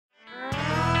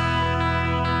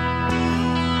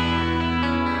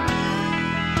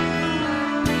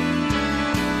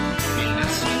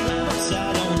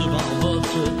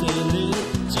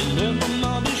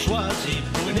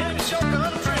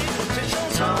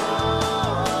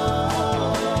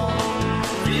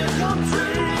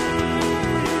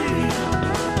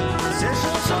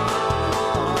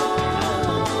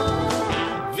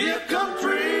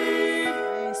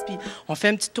fait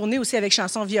une petite tournée aussi avec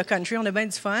chansons Via Country. On a bien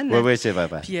du fun. Oui, oui, c'est vrai.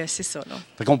 Puis c'est ça, là.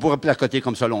 Fait qu'on pourrait placoter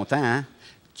comme ça longtemps, hein?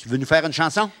 Tu veux nous faire une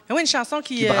chanson? Oui, une chanson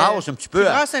qui brasse un petit peu,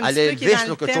 à l'Elvis,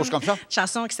 ou quelque chose comme ça? Une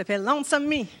chanson qui s'appelle Lonesome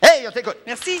Me. Hey, on t'écoute!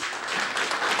 Merci.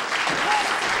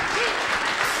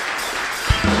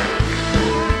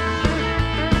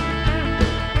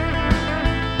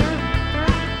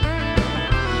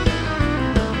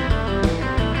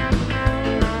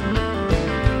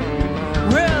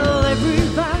 Well,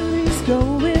 everybody's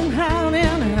going out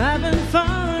and having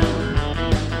fun.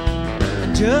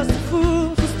 Just a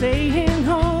fool for staying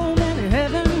home and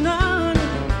having none.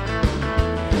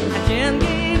 I can't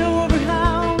get over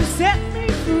how he set me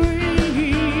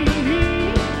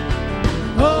free.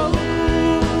 Oh,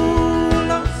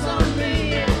 lonesome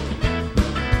me.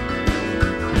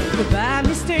 The bad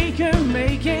mistake of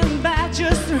making bad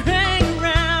just to hang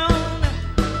around.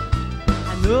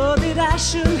 I know that I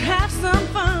should have some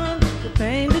fun, but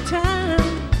pain the time.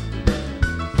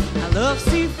 I love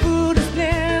seafood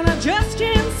and I just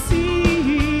can't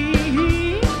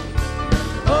see.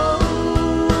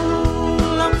 Oh,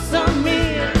 lonesome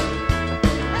me.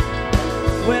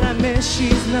 When I met,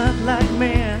 she's not like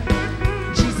me.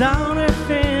 She's on her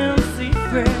fancy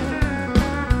thread,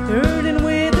 flirting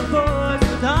with the boys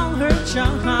with all her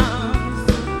charms.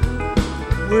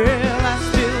 Well, I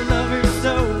still love her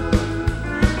so.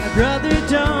 Brother,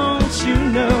 don't you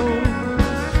know?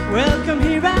 Welcome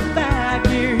here, right back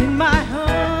here in my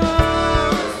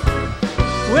arms.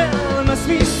 Well, there must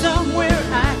be somewhere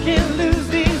I can lose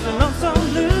these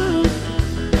lonesome blues.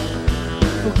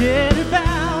 Forget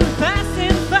about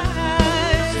passing by.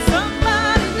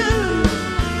 Somebody new.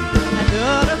 I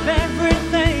thought of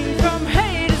everything from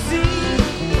A to Z.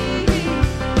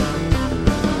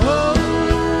 Oh,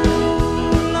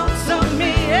 lonesome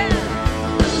me, yeah.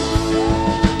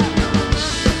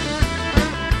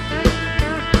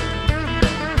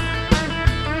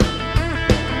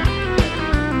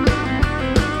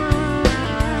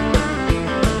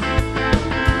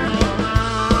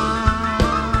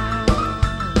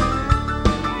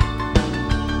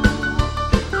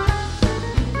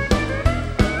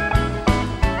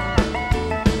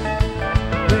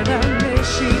 When I met,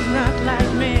 she's not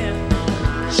like me.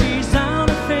 She's on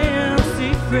a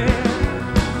fancy fair,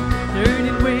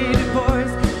 flirting with the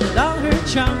boys with all her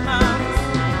charms.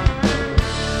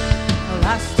 Well,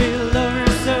 I still love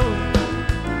her so.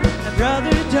 My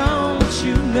brother, don't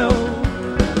you know?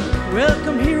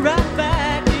 Welcome here, right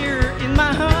back here in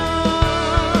my arms.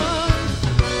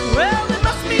 Well, there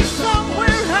must be somewhere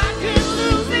I can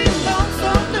lose these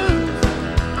lonesome blues.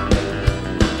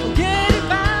 Forget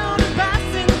about it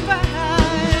passing by.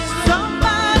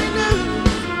 Somebody new.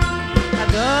 I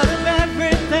thought of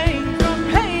everything from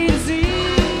A to Z.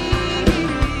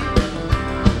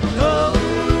 Oh,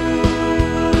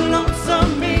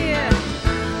 lonesome me.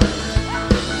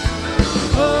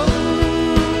 Oh,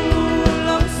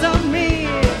 lonesome me.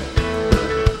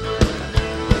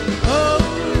 Oh,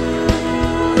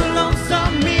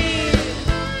 lonesome me.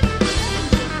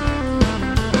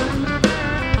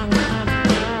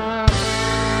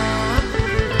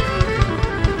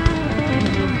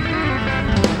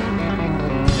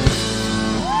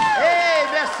 Hey,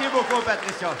 merci beaucoup,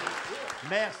 Patricia.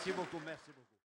 Merci beaucoup, merci beaucoup.